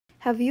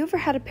Have you ever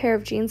had a pair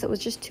of jeans that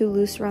was just too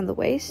loose around the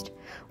waist?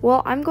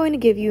 Well, I'm going to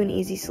give you an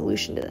easy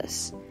solution to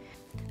this.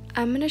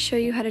 I'm going to show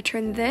you how to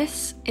turn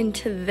this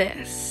into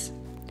this.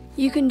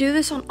 You can do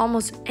this on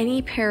almost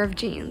any pair of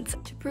jeans.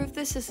 To prove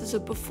this is a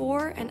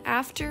before and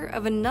after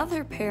of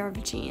another pair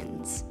of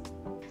jeans.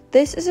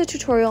 This is a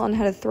tutorial on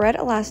how to thread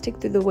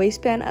elastic through the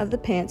waistband of the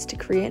pants to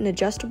create an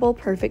adjustable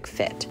perfect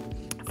fit.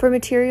 For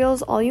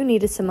materials, all you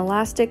need is some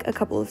elastic, a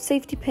couple of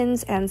safety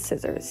pins, and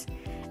scissors.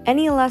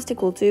 Any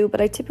elastic will do,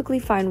 but I typically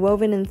find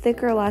woven and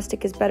thicker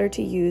elastic is better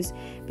to use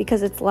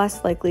because it's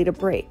less likely to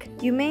break.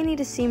 You may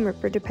need a seam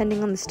ripper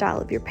depending on the style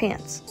of your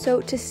pants.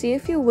 So to see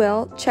if you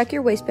will, check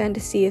your waistband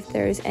to see if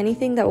there is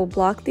anything that will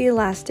block the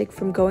elastic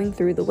from going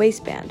through the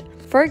waistband.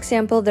 For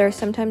example, there are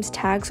sometimes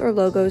tags or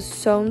logos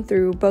sewn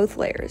through both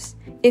layers.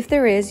 If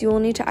there is, you will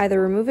need to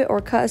either remove it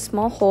or cut a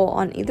small hole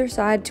on either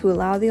side to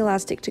allow the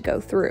elastic to go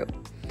through.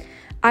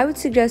 I would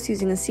suggest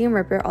using a seam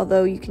ripper,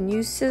 although you can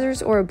use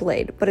scissors or a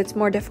blade, but it's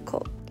more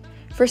difficult.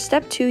 For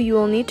step 2, you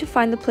will need to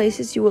find the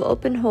places you will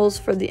open holes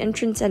for the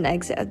entrance and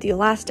exit of the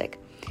elastic.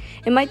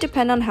 It might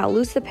depend on how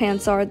loose the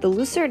pants are. The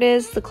looser it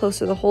is, the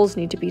closer the holes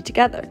need to be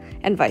together,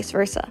 and vice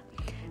versa.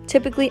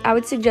 Typically, I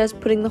would suggest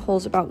putting the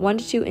holes about 1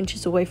 to 2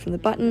 inches away from the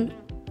button,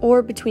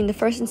 or between the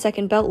first and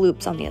second belt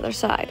loops on the other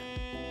side.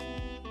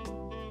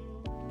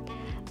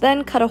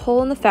 Then cut a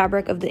hole in the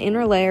fabric of the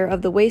inner layer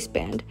of the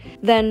waistband,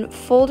 then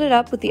fold it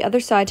up with the other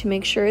side to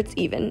make sure it's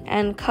even,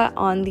 and cut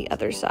on the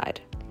other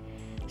side.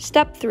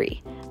 Step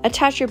 3.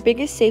 Attach your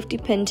biggest safety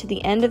pin to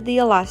the end of the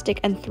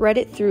elastic and thread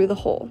it through the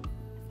hole.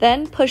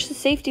 Then push the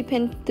safety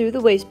pin through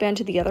the waistband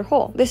to the other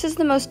hole. This is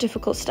the most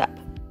difficult step.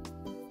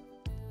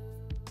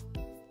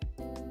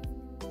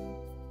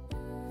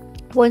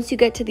 Once you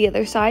get to the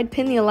other side,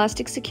 pin the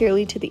elastic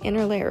securely to the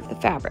inner layer of the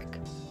fabric.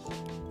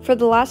 For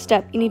the last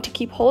step, you need to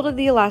keep hold of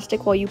the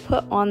elastic while you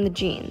put on the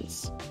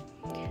jeans.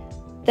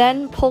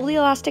 Then pull the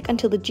elastic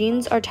until the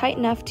jeans are tight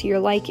enough to your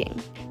liking.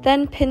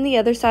 Then pin the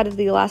other side of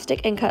the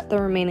elastic and cut the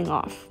remaining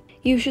off.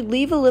 You should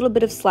leave a little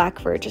bit of slack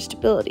for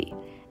adjustability.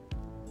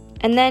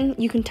 And then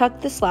you can tuck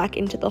the slack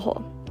into the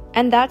hole.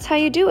 And that's how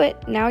you do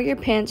it. Now your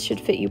pants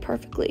should fit you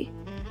perfectly.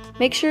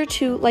 Make sure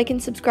to like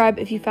and subscribe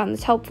if you found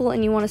this helpful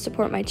and you want to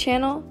support my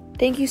channel.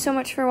 Thank you so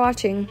much for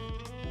watching.